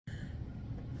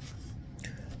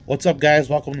What's up, guys?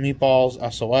 Welcome to Meatballs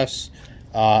SOS.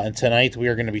 And tonight we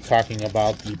are going to be talking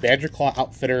about the Badger Claw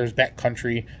Outfitters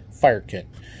Backcountry Fire Kit.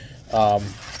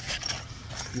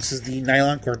 This is the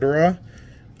nylon Cordura.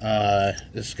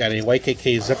 This has got a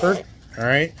YKK zipper. All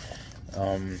right.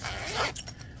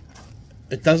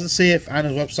 It doesn't say if on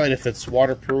his website if it's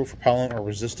waterproof, repellent, or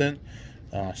resistant.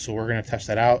 So we're going to test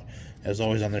that out. As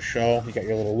always on the show, you got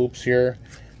your little loops here,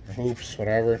 or hoops,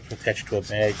 whatever, attached to a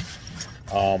bag.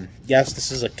 Yes,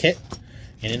 this is a kit,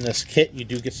 and in this kit you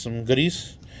do get some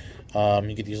goodies.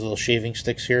 You get these little shaving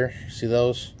sticks here. See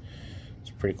those? It's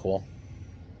pretty cool.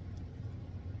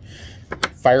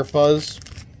 Fire fuzz.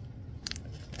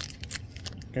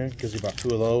 Okay, gives you about 2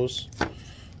 of those.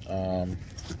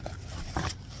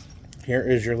 Here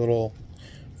is your little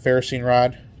ferrocene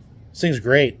rod. This thing's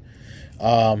great.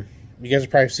 You guys have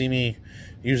probably seen me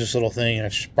use this little thing, and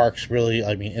it sparks really,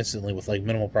 instantly with like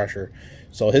minimal pressure.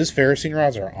 So his ferrocene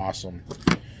rods are awesome.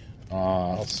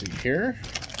 Let's see here.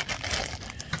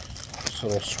 This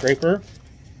little scraper.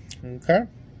 Okay.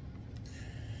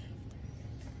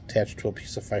 Attached to a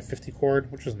piece of 550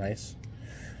 cord, which is nice.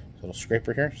 Little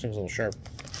scraper here. This thing's a little sharp.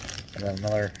 And then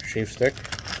another shave stick.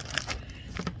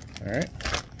 Alright.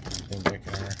 Back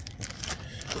in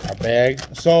our bag.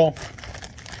 So,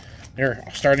 here,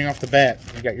 starting off the bat,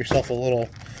 you got yourself a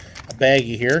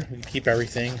baggie here. You can keep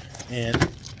everything in.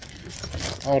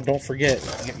 Oh, don't forget,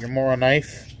 you get your Moro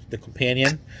knife, the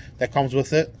companion that comes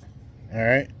with it.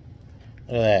 Alright.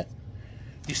 Look at that.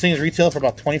 These things retail for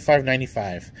about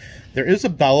 $25.95. There is a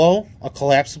bellow, a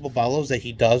collapsible bellows that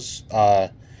he does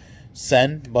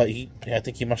send, but I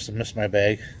think he must have missed my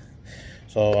bag.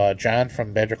 So, John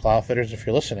from Badger Claw Outfitters, if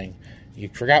you're listening, you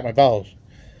forgot my bellows.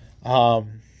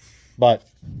 But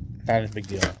not a big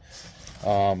deal.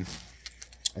 And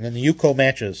then the UCO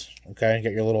matches. Okay, you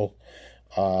got your little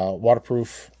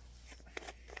waterproof,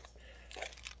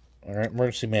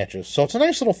 emergency matches. So it's a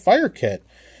nice little fire kit.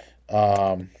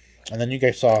 And then you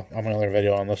guys saw on my other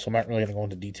video on this, so I'm not really going to go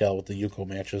into detail with the UCO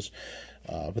matches.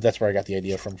 But that's where I got the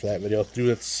idea from for that video. To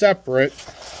do it separate.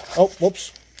 Oh,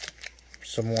 whoops.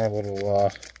 Some more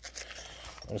little,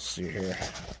 let's see here.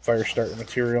 Fire starter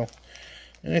material.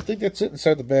 And I think that's it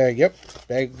inside the bag. Yep,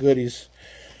 bag of goodies.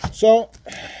 So,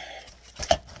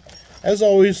 as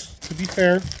always, to be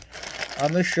fair,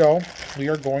 on this show, we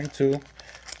are going to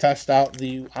test out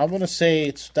I'm going to say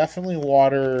it's definitely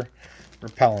water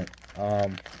repellent.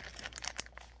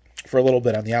 For a little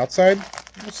bit on the outside.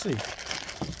 We'll see.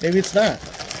 Maybe it's not.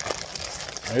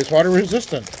 Maybe it's water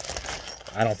resistant.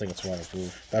 I don't think it's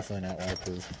waterproof. Definitely not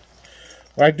waterproof.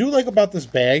 What I do like about this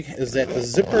bag is that the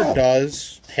zipper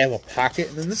does have a pocket.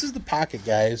 And then this is the pocket,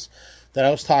 guys, that I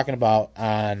was talking about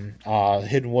on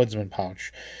Hidden Woodsman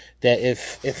pouch. That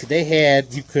if they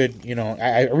had, you could,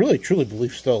 I really truly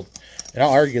believe still, and I'll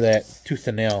argue that tooth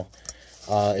and nail,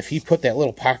 if he put that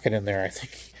little pocket in there, I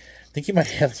think he might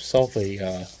have himself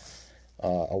an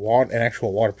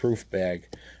actual waterproof bag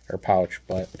or pouch.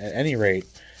 But at any rate,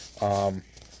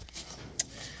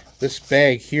 this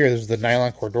bag here, this is the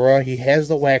nylon Cordura. He has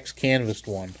the wax canvased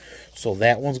one, so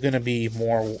that one's going to be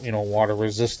more, water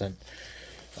resistant.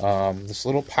 This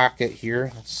little pocket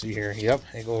here, let's see here. Yep,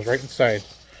 it goes right inside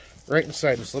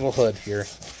this little hood here.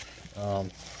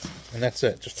 And that's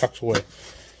it, just tucks away.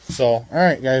 So, all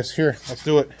right, guys, here, let's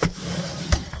do it.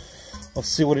 Let's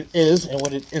see what it is and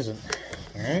what it isn't.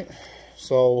 All right,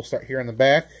 so we'll start here in the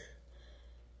back.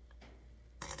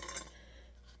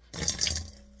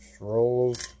 Just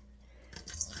roll.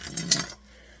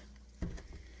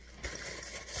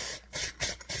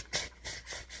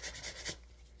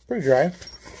 Pretty dry.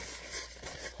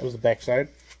 That was the back side.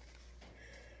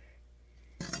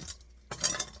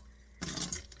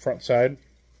 Front side.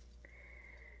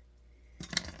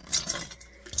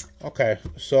 Okay,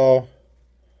 so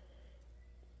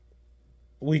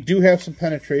we do have some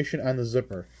penetration on the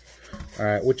zipper, all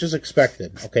right, which is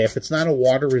expected. Okay, if it's not a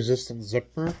water-resistant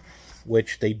zipper,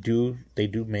 which they do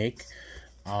make,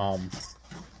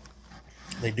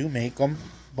 they do make them,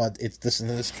 but in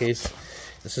this case,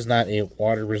 this is not a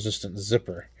water-resistant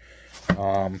zipper.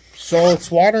 So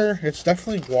it's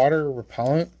definitely water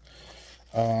repellent.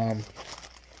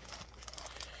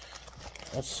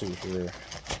 Let's see here.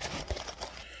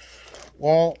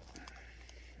 Well,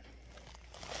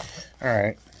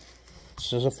 alright,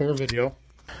 this is a fair video.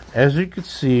 As you can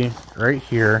see right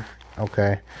here,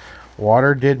 okay,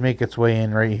 water did make its way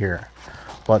in right here.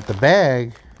 But the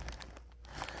bag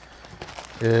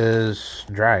is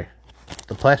dry.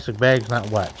 The plastic bag's not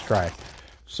wet, it's dry.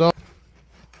 So,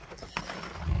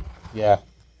 yeah,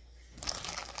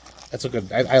 that's a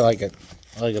good, I like it.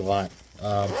 I like it a lot.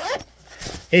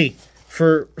 Hey,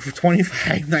 for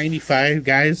 $25.95,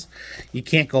 guys, you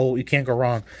can't go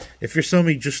wrong. If you're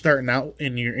somebody just starting out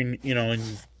and you're in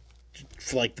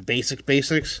for like the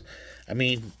basics, I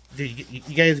mean, dude,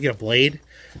 you guys get a blade,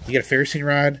 you get a ferrocene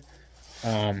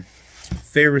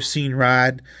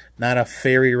rod, not a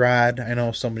fairy rod. I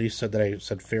know somebody said that I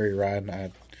said fairy rod.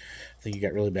 I think you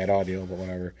got really bad audio, but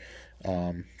whatever.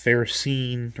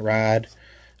 Ferrocene rod.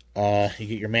 You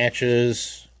get your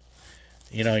matches,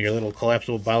 your little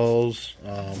collapsible bellows,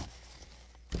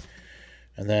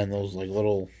 and then those like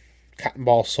little cotton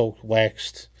ball soaked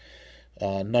waxed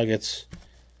nuggets,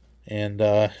 and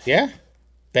yeah,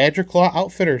 Badger Claw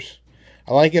Outfitters.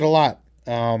 I like it a lot.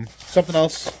 Something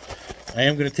else I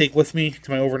am going to take with me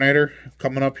to my overnighter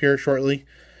coming up here shortly.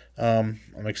 I'm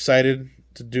excited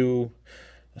to do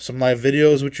some live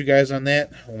videos with you guys on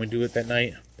that when we do it that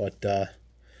night. But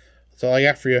that's all I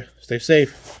got for you. Stay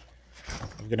safe.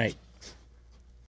 Have a good night.